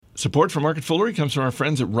Support for Market Foolery comes from our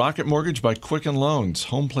friends at Rocket Mortgage by Quicken Loans.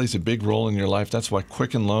 Home plays a big role in your life. That's why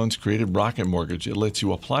Quicken Loans created Rocket Mortgage. It lets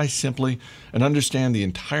you apply simply and understand the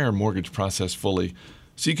entire mortgage process fully,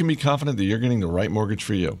 so you can be confident that you're getting the right mortgage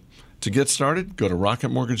for you. To get started, go to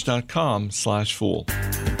rocketmortgage.com/fool.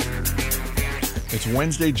 It's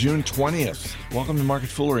Wednesday, June 20th. Welcome to Market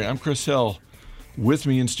Foolery. I'm Chris Hill. With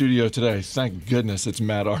me in studio today, thank goodness, it's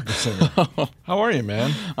Matt Argersinger. How are you,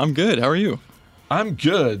 man? I'm good. How are you? I'm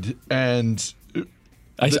good, and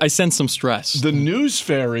I sense some stress. The news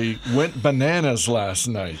fairy went bananas last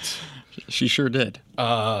night. She sure did.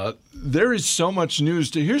 There is so much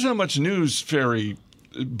news. Here's how much news fairy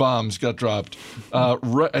bombs got dropped.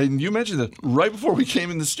 And you mentioned that right before we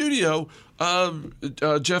came in the studio,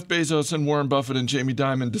 Jeff Bezos and Warren Buffett and Jamie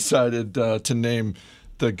Dimon decided to name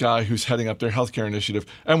the guy who's heading up their healthcare initiative.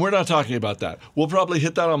 And we're not talking about that. We'll probably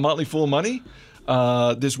hit that on Motley Fool Money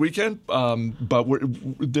this weekend, but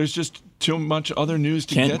there's just too much other news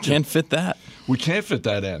to get to. Can't fit that. We can't fit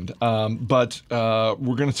that end. But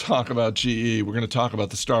we're going to talk about GE. We're going to talk about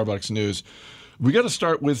the Starbucks news. We got to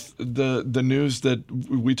start with the news that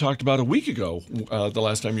we talked about a week ago, the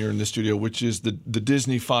last time you were in the studio, which is the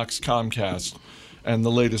Disney, Fox, Comcast, and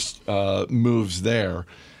the latest moves there.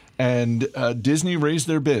 And Disney raised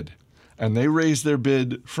their bid, and they raised their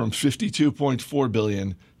bid from $52.4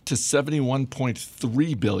 billion to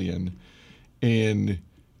 $71.3 billion in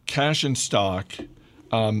cash and stock.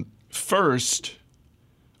 First,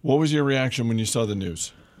 what was your reaction when you saw the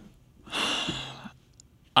news?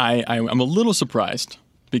 I'm a little surprised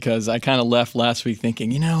because I kind of left last week thinking,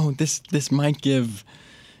 this might give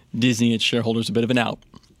Disney, its shareholders, a bit of an out.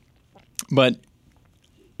 But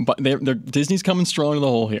Disney's coming strong to the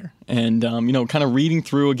hole here. And, kind of reading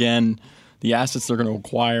through again the assets they're going to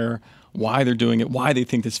acquire, why they're doing it, why they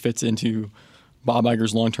think this fits into Bob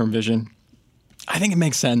Iger's long-term vision. I think it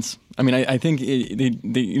makes sense. I mean, I think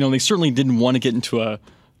they certainly didn't want to get into a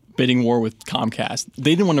bidding war with Comcast.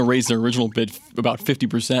 They didn't want to raise their original bid about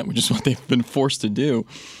 50%, which is what they've been forced to do.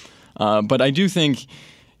 But I do think,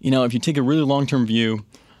 if you take a really long-term view,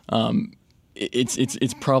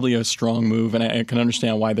 it's probably a strong move, and I can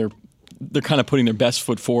understand why they're kind of putting their best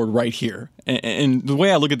foot forward right here. And the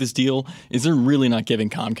way I look at this deal is they're really not giving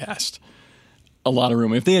Comcast a lot of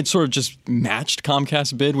room. If they had sort of just matched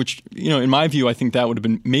Comcast's bid, which, in my view, I think that would have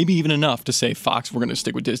been maybe even enough to say, Fox, we're going to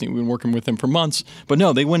stick with Disney. We've been working with them for months. But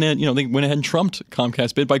no, they went ahead and trumped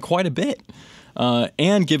Comcast's bid by quite a bit,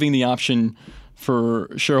 and giving the option for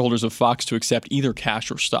shareholders of Fox to accept either cash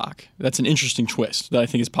or stock. That's an interesting twist that I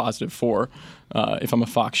think is positive for if I'm a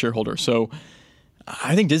Fox shareholder. So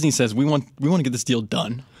I think Disney says we want to get this deal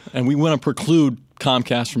done, and we want to preclude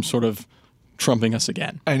Comcast from sort of trumping us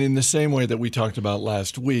again. And in the same way that we talked about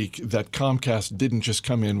last week, that Comcast didn't just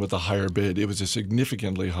come in with a higher bid; it was a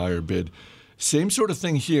significantly higher bid. Same sort of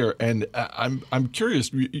thing here. And I'm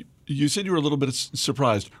curious. You said you were a little bit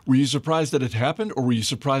surprised. Were you surprised that it happened, or were you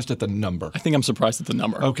surprised at the number? I think I'm surprised at the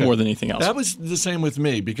number more than anything else. That was the same with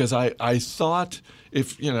me, because I thought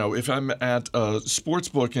if I'm at a sports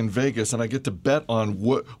book in Vegas and I get to bet on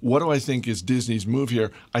what do I think is Disney's move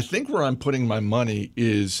here, I think where I'm putting my money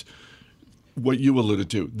is what you alluded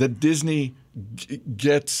to, that Disney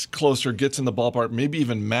gets closer, gets in the ballpark, maybe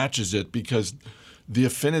even matches it, because the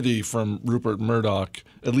affinity from Rupert Murdoch,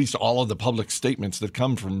 at least all of the public statements that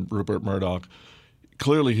come from Rupert Murdoch,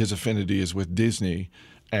 clearly his affinity is with Disney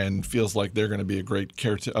and feels like they're going to be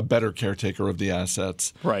a better caretaker of the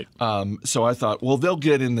assets. Right. So I thought, well, they'll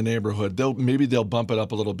get in the neighborhood. Maybe they'll bump it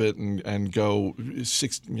up a little bit and go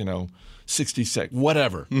 66,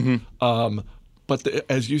 whatever. Mm-hmm. But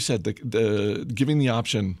as you said, the giving the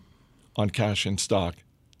option on cash and stock,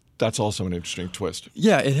 that's also an interesting twist.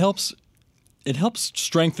 Yeah, it helps. It helps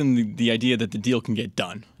strengthen the idea that the deal can get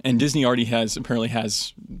done. And Disney apparently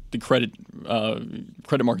has the credit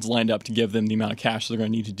markets lined up to give them the amount of cash they're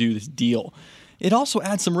going to need to do this deal. It also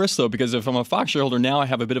adds some risk, though, because if I'm a Fox shareholder now, I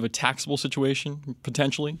have a bit of a taxable situation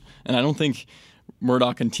potentially, and I don't think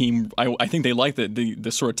Murdoch and team, I think they like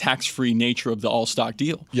the sort of tax-free nature of the all-stock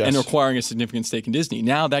deal, yes, and acquiring a significant stake in Disney.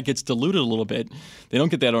 Now that gets diluted a little bit. They don't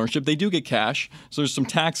get that ownership. They do get cash, so there's some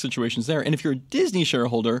tax situations there. And if you're a Disney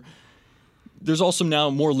shareholder, there's also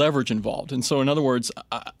now more leverage involved. And so in other words,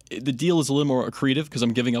 the deal is a little more accretive because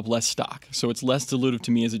I'm giving up less stock. So it's less dilutive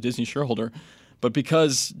to me as a Disney shareholder. But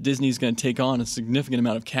because Disney's going to take on a significant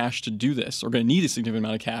amount of cash to do this, or going to need a significant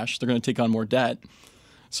amount of cash, they're going to take on more debt.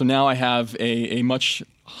 So now I have a much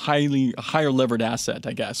higher levered asset,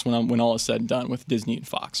 I guess, when all is said and done with Disney and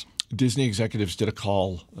Fox. Disney executives did a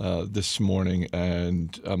call this morning,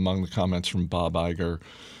 and among the comments from Bob Iger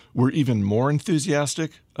were even more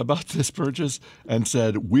enthusiastic about this purchase and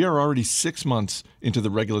said, we are already 6 months into the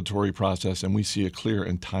regulatory process and we see a clear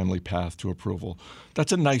and timely path to approval.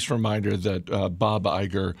 That's a nice reminder that Bob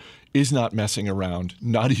Iger is not messing around,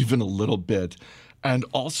 not even a little bit. And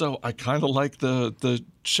also, I kind of like the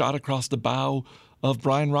shot across the bow of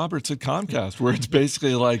Brian Roberts at Comcast, where it's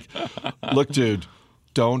basically like, look, dude,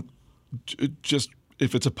 don't just,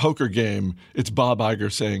 if it's a poker game, it's Bob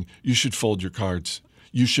Iger saying, you should fold your cards.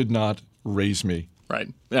 You should not raise me. Right.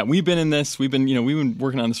 Yeah, we've been in this. We've been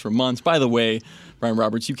working on this for months. By the way, Brian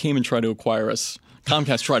Roberts, you came and tried to acquire us.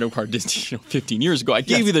 Comcast tried to acquire Disney 15 years ago. I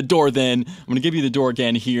gave you the door then. I'm going to give you the door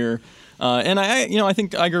again here. And I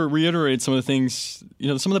think Iger reiterated some of the things,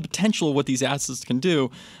 some of the potential of what these assets can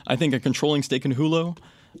do. I think a controlling stake in Hulu.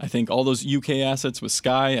 I think all those UK assets with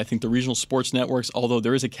Sky. I think the regional sports networks, although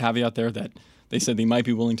there is a caveat there that they said they might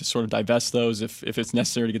be willing to sort of divest those if it's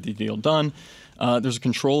necessary to get the deal done. There's a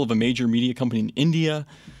control of a major media company in India.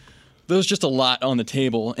 There's just a lot on the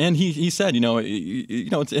table. And he said,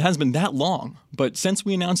 it hasn't been that long, but since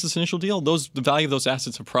we announced this initial deal, the value of those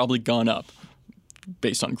assets have probably gone up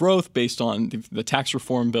based on growth, based on the tax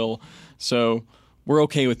reform bill. So we're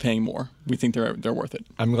okay with paying more. We think they're worth it.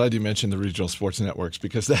 I'm glad you mentioned the regional sports networks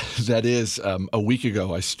because that is a week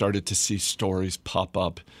ago I started to see stories pop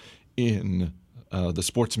up in the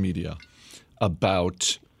sports media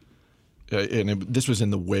about, this was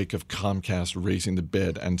in the wake of Comcast raising the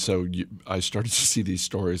bid, and so I started to see these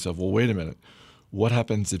stories of, well, wait a minute, what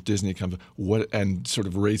happens if Disney comes? And sort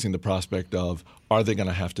of raising the prospect of, are they going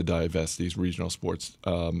to have to divest these regional sports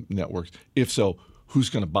networks? If so, who's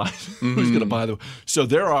going to buy? Who's going to buy them? So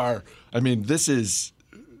this is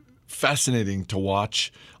fascinating to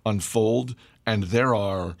watch unfold, and there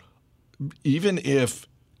are, even if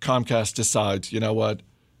Comcast decides, you know what,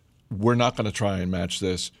 we're not going to try and match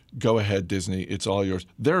this. Go ahead, Disney. It's all yours.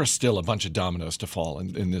 There are still a bunch of dominoes to fall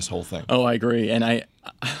in this whole thing. Oh, I agree, and I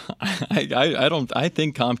think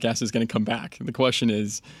Comcast is going to come back. The question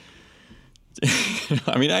is,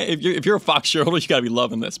 if you're a Fox shareholder, you got to be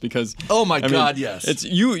loving this because God, yes, it's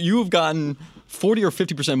you have gotten 40 or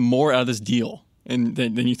 50% more out of this deal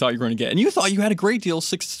than you thought you were going to get. And you thought you had a great deal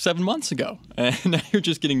 6-7 months ago. And now you're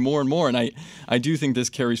just getting more and more. And I do think this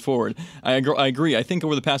carries forward. I agree. I think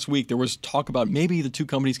over the past week there was talk about maybe the two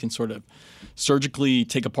companies can sort of surgically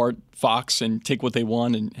take apart Fox and take what they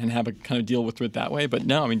want and have a kind of deal with it that way. But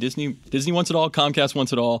no, Disney wants it all. Comcast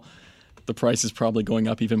wants it all. The price is probably going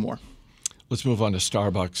up even more. Let's move on to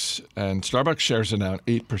Starbucks. And Starbucks shares are down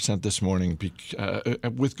 8% this morning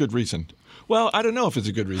with good reason. Well, I don't know if it's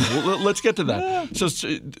a good reason. Let's get to that. So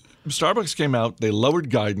Starbucks came out. They lowered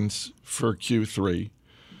guidance for Q3.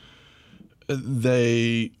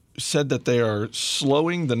 They said that they are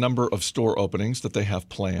slowing the number of store openings that they have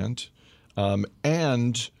planned.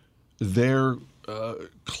 And they're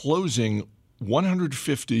closing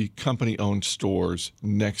 150 company-owned stores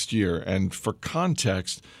next year. And for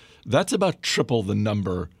context, that's about triple the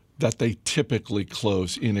number that they typically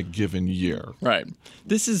close in a given year. Right.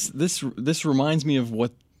 This reminds me of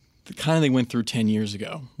what they went through 10 years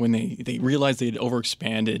ago when they realized they had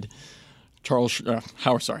overexpanded.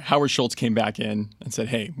 Howard Schultz came back in and said,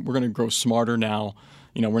 "Hey, we're going to grow smarter now.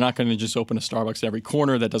 We're not going to just open a Starbucks at every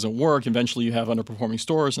corner. That doesn't work. Eventually, you have underperforming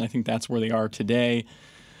stores." And I think that's where they are today.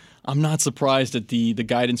 I'm not surprised at the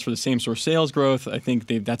guidance for the same-store sales growth. I think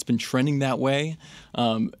that's been trending that way.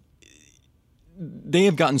 They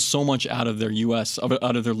have gotten so much out of their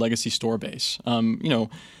out of their legacy store base, and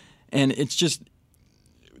it's just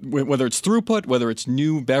whether it's throughput, whether it's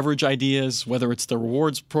new beverage ideas, whether it's the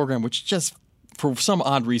rewards program, which just for some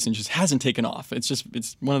odd reason just hasn't taken off.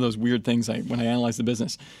 It's one of those weird things when I analyze the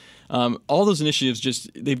business. All those initiatives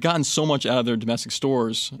they've gotten so much out of their domestic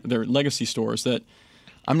stores, their legacy stores, that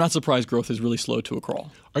I'm not surprised growth has really slowed to a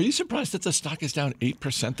crawl. Are you surprised that the stock is down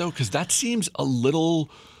 8% though? Because that seems a little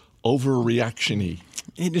overreaction-y.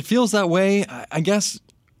 It feels that way. I guess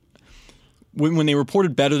when they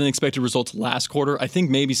reported better than expected results last quarter, I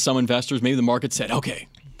think maybe some investors, maybe the market said, okay,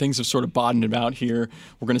 things have sort of bottomed out here.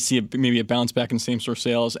 We're going to see maybe a bounce back in same-store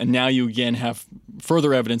sales. And now you again have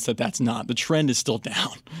further evidence that that's not. The trend is still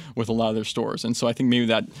down with a lot of their stores. And so I think maybe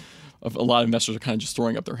that a lot of investors are kind of just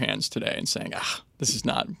throwing up their hands today and saying, this is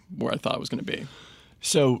not where I thought it was going to be.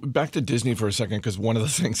 So back to Disney for a second, because one of the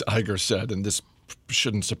things Iger said, and this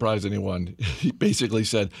shouldn't surprise anyone. He basically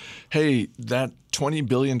said, hey, that $20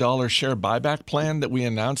 billion share buyback plan that we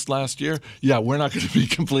announced last year, we're not going to be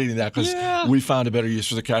completing that because we found a better use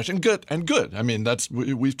for the cash. And good. I mean,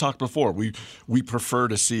 we've talked before. We prefer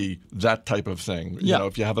to see that type of thing. You know,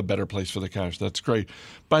 if you have a better place for the cash, that's great.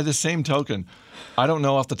 By the same token, I don't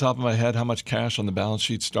know off the top of my head how much cash on the balance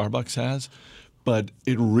sheet Starbucks has, but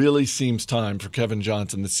it really seems time for Kevin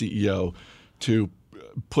Johnson, the CEO, to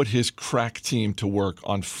put his crack team to work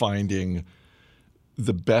on finding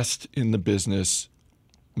the best in the business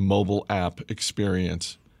mobile app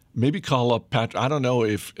experience. Maybe call up Patrick. I don't know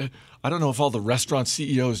if all the restaurant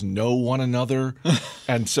CEOs know one another,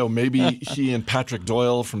 and so maybe he and Patrick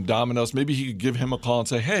Doyle from Domino's, maybe he could give him a call and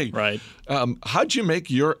say, "Hey, how'd you make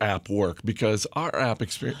your app work? Because our app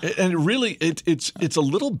experience." And really, it's a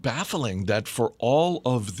little baffling that for all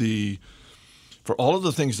of the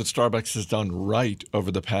things that Starbucks has done right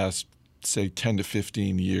over the past, say, 10 to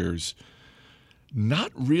 15 years,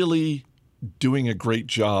 not really doing a great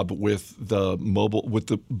job with the mobile,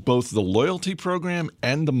 both the loyalty program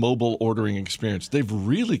and the mobile ordering experience. They've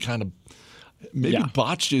really kind of maybe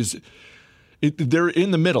botched they're in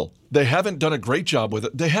the middle. They haven't done a great job with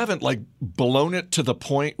it. They haven't blown it to the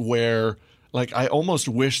point where I almost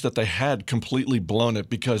wish that they had completely blown it,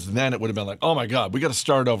 because then it would have been oh my God, we got to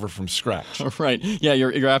start over from scratch. Right. Yeah,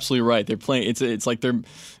 you're absolutely right. They're playing. It's like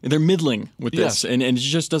they're middling with this, and it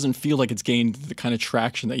just doesn't feel like it's gained the kind of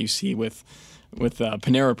traction that you see with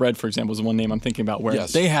Panera Bread, for example, is the one name I'm thinking about, where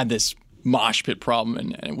they had this mosh pit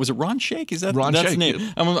problem, and was it Ron Shake? Is that Ron that's Shake?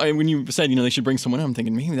 The name? When you said they should bring someone in, I'm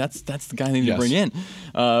thinking maybe that's the guy they need to bring in,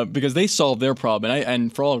 because they solved their problem,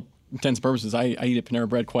 and for all intents and purposes, I eat at Panera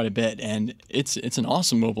Bread quite a bit, and it's an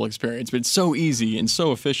awesome mobile experience, but it's so easy and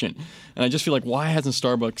so efficient. And I just feel like, why hasn't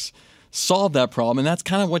Starbucks solved that problem? And that's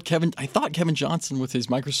kind of what I thought Kevin Johnson, with his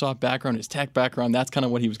Microsoft background, his tech background, that's kind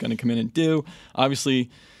of what he was going to come in and do. Obviously,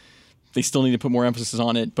 they still need to put more emphasis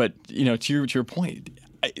on it, but to your point,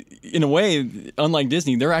 in a way, unlike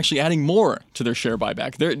Disney, they're actually adding more to their share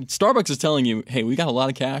buyback. Starbucks is telling you, hey, we got a lot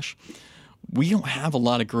of cash. We don't have a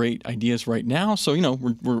lot of great ideas right now, so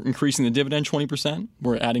we're increasing the dividend 20%.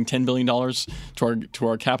 We're adding $10 billion to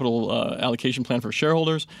our capital allocation plan for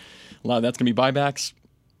shareholders. A lot of that's going to be buybacks.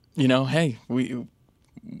 Hey, we're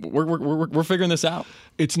figuring this out.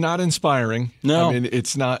 It's not inspiring. No, I mean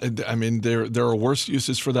it's not. I mean there are worse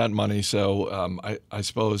uses for that money. So I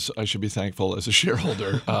suppose I should be thankful as a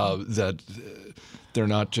shareholder that they're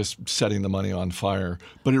not just setting the money on fire.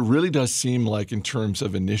 But it really does seem like, in terms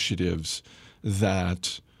of initiatives,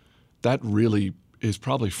 that really is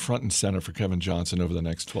probably front and center for Kevin Johnson over the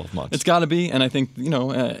next 12 months. It's got to be, and I think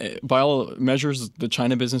by all measures, the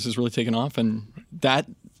China business has really taken off, and that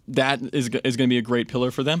is going to be a great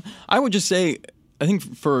pillar for them. I would just say, I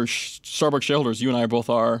think for Starbucks shareholders, you and I both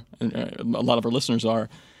are, and a lot of our listeners are,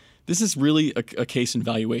 this is really a case in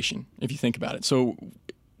valuation, if you think about it. So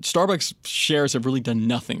Starbucks shares have really done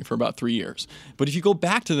nothing for about 3 years. But if you go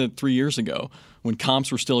back to the 3 years ago, when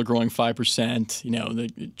comps were still growing 5%,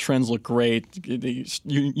 the trends look great, the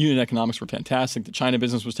unit economics were fantastic, the China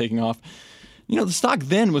business was taking off. The stock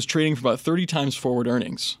then was trading for about 30 times forward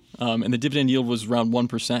earnings, and the dividend yield was around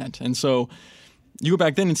 1%. And so you go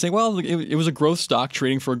back then and say, well, it was a growth stock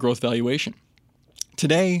trading for a growth valuation.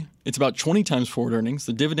 Today, it's about 20 times forward earnings.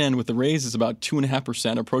 The dividend with the raise is about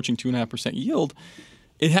 2.5%, approaching 2.5% yield.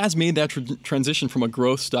 It has made that transition from a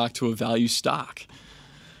growth stock to a value stock.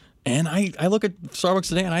 And I look at Starbucks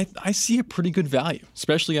today, and I see a pretty good value,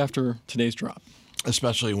 especially after today's drop.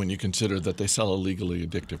 Especially when you consider that they sell a legally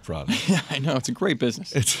addictive product. Yeah, I know. It's a great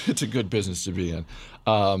business. It's a good business to be in.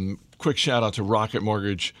 Quick shout out to Rocket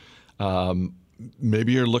Mortgage.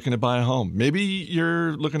 Maybe you're looking to buy a home. Maybe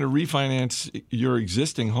you're looking to refinance your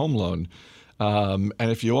existing home loan. And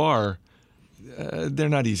if you are, they're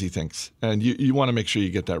not easy things. And you want to make sure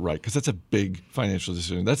you get that right, because that's a big financial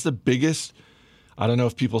decision. That's the biggest. I don't know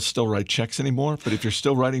if people still write checks anymore, but if you're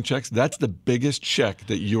still writing checks, that's the biggest check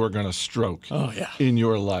that you are going to stroke in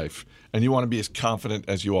your life. And you want to be as confident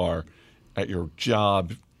as you are at your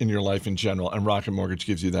job, in your life in general. And Rocket Mortgage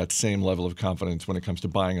gives you that same level of confidence when it comes to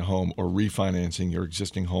buying a home or refinancing your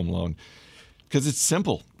existing home loan. Because it's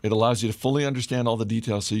simple. It allows you to fully understand all the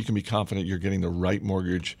details so you can be confident you're getting the right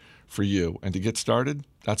mortgage for you. And to get started,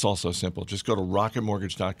 that's also simple. Just go to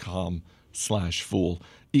rocketmortgage.com/fool.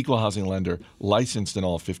 Equal housing lender, licensed in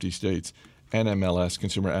all 50 states, NMLS,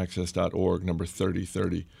 consumeraccess.org, number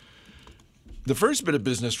 3030. The first bit of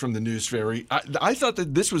business from the News Fairy, I thought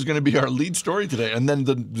that this was going to be our lead story today, and then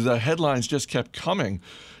the headlines just kept coming.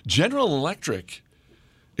 General Electric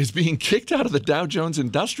is being kicked out of the Dow Jones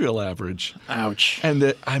Industrial Average. Ouch. And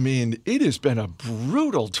it has been a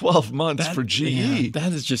brutal 12 months for GE. Yeah,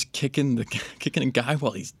 that is just kicking a guy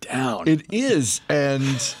while he's down. It is. And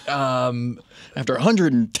after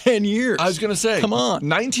 110 years. I was going to say, come on.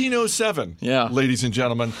 1907, yeah. Ladies and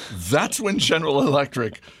gentlemen, that's when General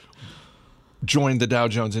Electric joined the Dow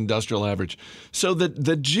Jones Industrial Average. So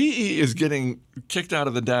the GE is getting kicked out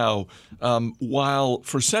of the Dow, while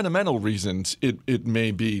for sentimental reasons it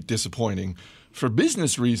may be disappointing. For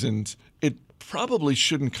business reasons, it probably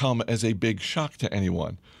shouldn't come as a big shock to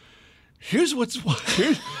anyone. Here's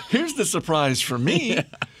the surprise for me,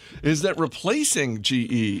 is that replacing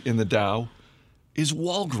GE in the Dow is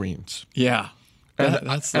Walgreens. Yeah.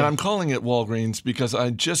 And I'm calling it Walgreens because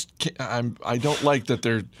I don't like that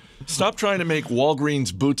they're stop trying to make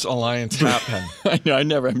Walgreens Boots Alliance happen. I know.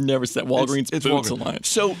 I've never said Walgreens it's Boots Walgreens. Alliance.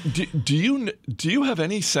 So do you have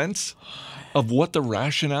any sense of what the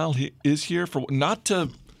rationale is here for not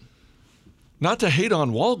to hate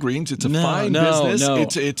on Walgreens? It's a fine business. No.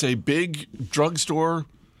 It's a big drugstore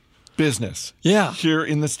business. Yeah. Here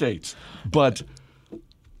in the States, but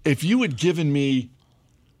if you had given me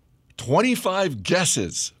 25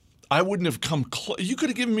 guesses, I wouldn't have come close. You could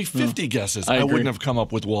have given me 50 guesses. I wouldn't have come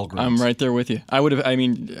up with Walgreens. I'm right there with you. I would have. I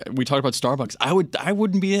mean, we talked about Starbucks. I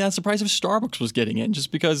wouldn't be that surprised if Starbucks was getting in,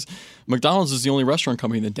 just because McDonald's is the only restaurant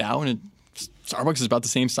company in the Dow, and Starbucks is about the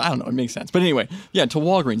same size. I don't know. It makes sense. But anyway, yeah. To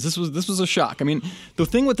Walgreens, this was a shock. I mean, the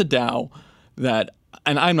thing with the Dow that.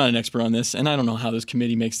 And I'm not an expert on this, and I don't know how this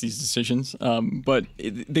committee makes these decisions, but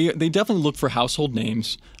they definitely look for household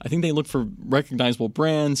names. I think they look for recognizable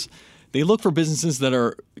brands. They look for businesses that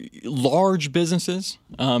are large businesses,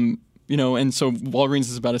 and so Walgreens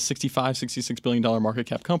is about a $66 billion market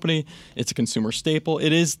cap company. It's a consumer staple.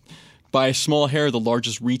 It is, by a small hair, the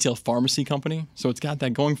largest retail pharmacy company, so it's got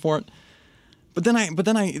that going for it. But then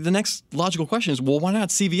the next logical question is, well, why not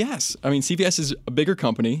CVS? I mean, CVS is a bigger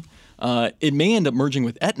company. It may end up merging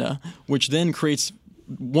with Aetna, which then creates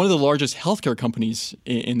one of the largest healthcare companies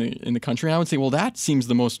in the country. And I would say, well, that seems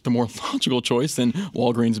the more logical choice than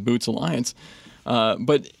Walgreens Boots Alliance.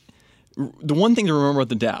 But the one thing to remember about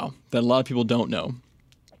the Dow that a lot of people don't know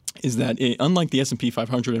is that unlike the S&P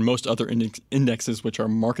 500 and most other indexes, which are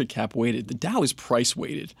market cap weighted, the Dow is price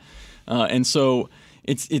weighted, and so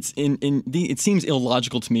it seems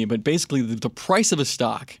illogical to me. But basically, the price of a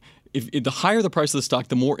stock. If the higher the price of the stock,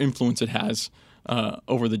 the more influence it has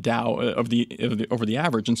over the Dow over the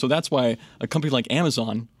average, and so that's why a company like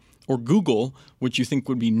Amazon or Google, which you think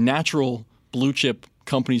would be natural blue chip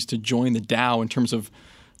companies to join the Dow in terms of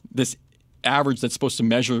this average that's supposed to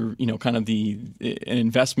measure, kind of an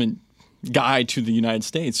investment guide to the United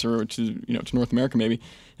States or to North America maybe.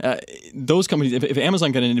 Those companies, if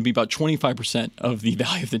Amazon got in, it'd be about 25% of the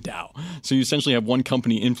value of the Dow. So you essentially have one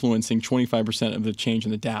company influencing 25% of the change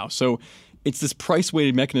in the Dow. So it's this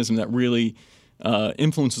price-weighted mechanism that really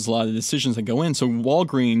influences a lot of the decisions that go in. So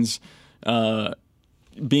Walgreens,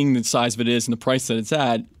 being the size of it is and the price that it's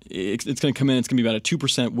at, it's going to come in. It's going to be about a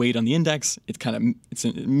 2% weight on the index. It's in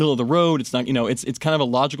the middle of the road. It's not, it's kind of a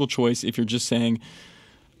logical choice if you're just saying,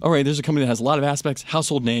 all right, there's a company that has a lot of aspects,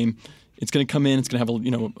 household name. It's going to come in. It's going to have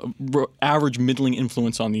a average middling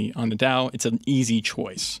influence on the Dow. It's an easy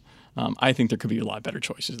choice. I think there could be a lot better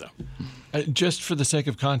choices, though. Just for the sake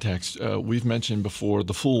of context, we've mentioned before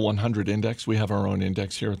the Fool 100 index. We have our own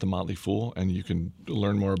index here at the Motley Fool, and you can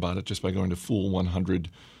learn more about it just by going to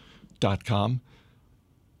fool100.com.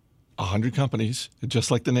 100 companies,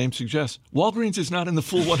 just like the name suggests. Walgreens is not in the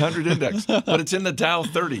Fool 100 index, but it's in the Dow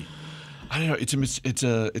 30. I don't know. It's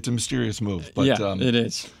a mysterious move, but yeah, it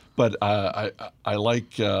is. But I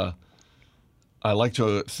like to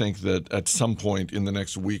think that at some point in the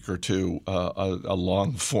next week or two, a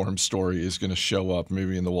long form story is going to show up,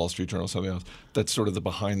 maybe in the Wall Street Journal or something else. That's sort of the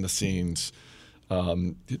behind the scenes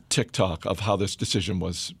TikTok of how this decision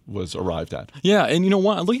was arrived at. Yeah, and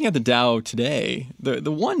looking at the Dow today,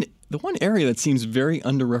 the one area that seems very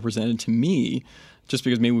underrepresented to me, just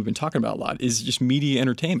because maybe we've been talking about a lot, is just media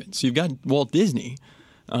entertainment. So you've got Walt Disney.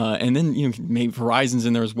 And then maybe Verizon's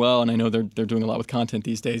in there as well, and I know they're doing a lot with content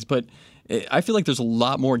these days. But I feel like there's a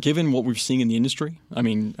lot more, given what we're seeing in the industry. I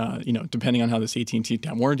mean, depending on how this AT&T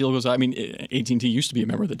Time Warner deal goes, I mean, AT&T used to be a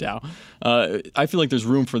member of the Dow. I feel like there's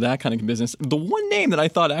room for that kind of business. The one name that I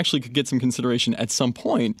thought actually could get some consideration at some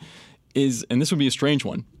point is, and this would be a strange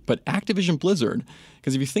one, but Activision Blizzard,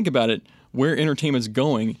 because if you think about it, where entertainment's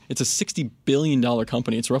going, it's a $60 billion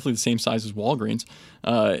company. It's roughly the same size as Walgreens.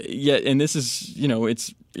 And this is,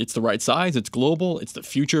 it's the right size. It's global. It's the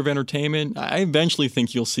future of entertainment. I eventually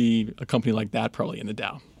think you'll see a company like that probably in the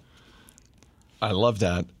Dow. I love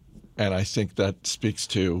that. And I think that speaks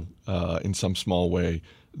to, in some small way,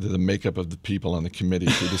 the makeup of the people on the committee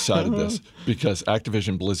who decided this, because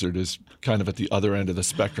Activision Blizzard is kind of at the other end of the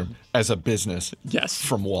spectrum as a business. Yes.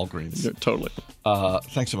 From Walgreens. Yeah, totally.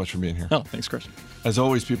 Thanks so much for being here. Oh, thanks, Chris. As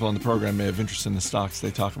always, people on the program may have interest in the stocks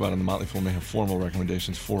they talk about, and the Motley Fool may have formal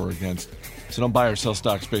recommendations for or against. So don't buy or sell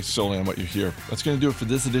stocks based solely on what you hear. That's going to do it for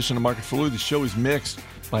this edition of Market Foolery. The show is mixed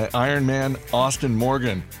by Iron Man Austin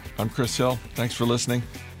Morgan. I'm Chris Hill. Thanks for listening.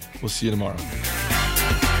 We'll see you tomorrow.